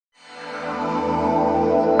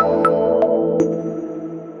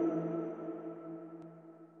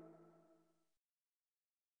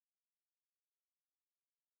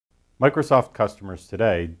Microsoft customers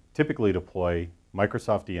today typically deploy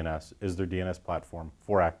Microsoft DNS as their DNS platform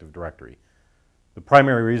for Active Directory. The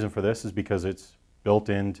primary reason for this is because it's built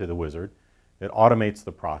into the wizard. It automates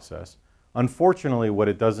the process. Unfortunately, what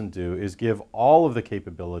it doesn't do is give all of the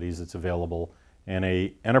capabilities that's available in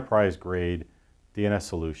an enterprise-grade DNS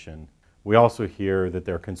solution. We also hear that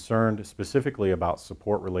they're concerned specifically about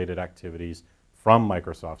support-related activities from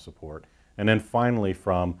Microsoft support, and then finally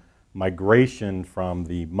from migration from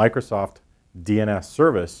the Microsoft DNS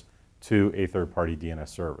service to a third-party DNS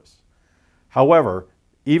service. However,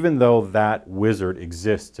 even though that wizard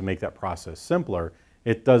exists to make that process simpler,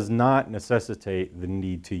 it does not necessitate the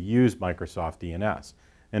need to use Microsoft DNS.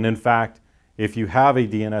 And in fact, if you have a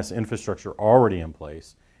DNS infrastructure already in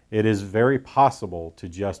place, it is very possible to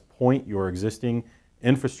just point your existing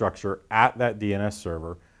infrastructure at that DNS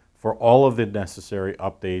server for all of the necessary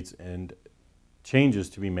updates and changes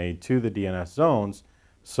to be made to the DNS zones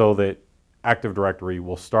so that Active Directory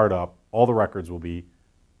will start up, all the records will be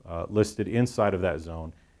listed inside of that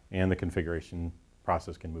zone, and the configuration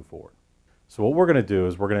process can move forward. So what we're going to do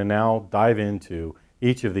is we're going to now dive into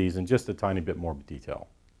each of these in just a tiny bit more detail.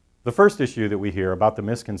 The first issue that we hear about the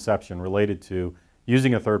misconception related to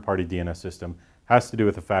using a third-party DNS system has to do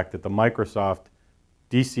with the fact that the Microsoft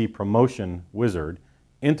DC promotion wizard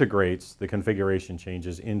integrates the configuration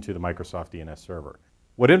changes into the Microsoft DNS server.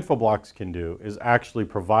 What Infoblox can do is actually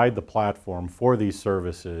provide the platform for these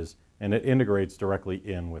services, and it integrates directly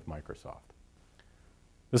in with Microsoft.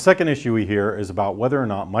 The second issue we hear is about whether or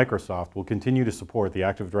not Microsoft will continue to support the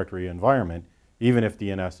Active Directory environment even if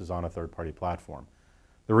DNS is on a third-party platform.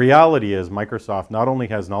 The reality is Microsoft not only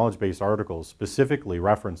has knowledge base articles specifically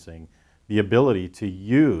referencing the ability to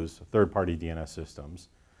use third-party DNS systems,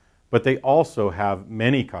 but they also have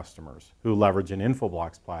many customers who leverage an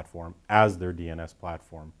Infoblox platform as their DNS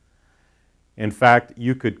platform. In fact,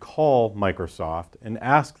 you could call Microsoft and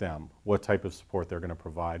ask them what type of support they're going to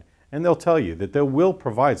provide, and they'll tell you that they will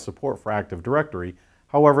provide support for Active Directory.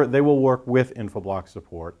 However, they will work with Infoblox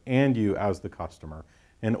support and you as the customer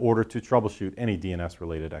in order to troubleshoot any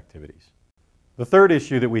DNS-related activities. The third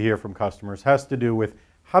issue that we hear from customers has to do with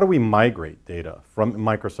how do we migrate data from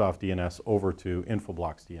Microsoft DNS over to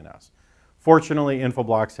Infoblox DNS. Fortunately,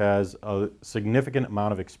 Infoblox has a significant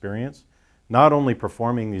amount of experience, not only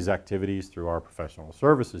performing these activities through our professional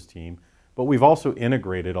services team, but we've also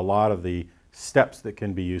integrated a lot of the steps that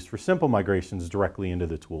can be used for simple migrations directly into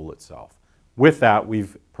the tool itself. With that,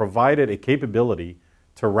 we've provided a capability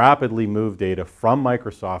to rapidly move data from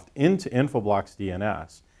Microsoft into Infoblox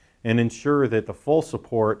DNS and ensure that the full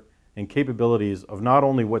support and capabilities of not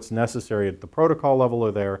only what's necessary at the protocol level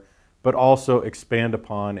are there, but also expand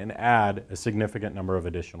upon and add a significant number of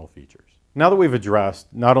additional features. Now that we've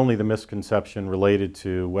addressed not only the misconception related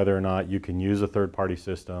to whether or not you can use a third-party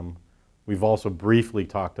system, we've also briefly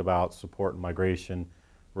talked about support and migration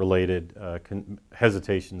related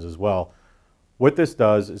hesitations as well. What this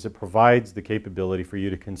does is it provides the capability for you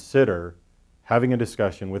to consider having a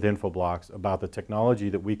discussion with Infoblox about the technology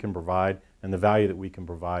that we can provide and the value that we can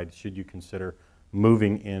provide should you consider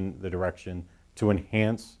moving in the direction to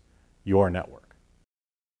enhance your network.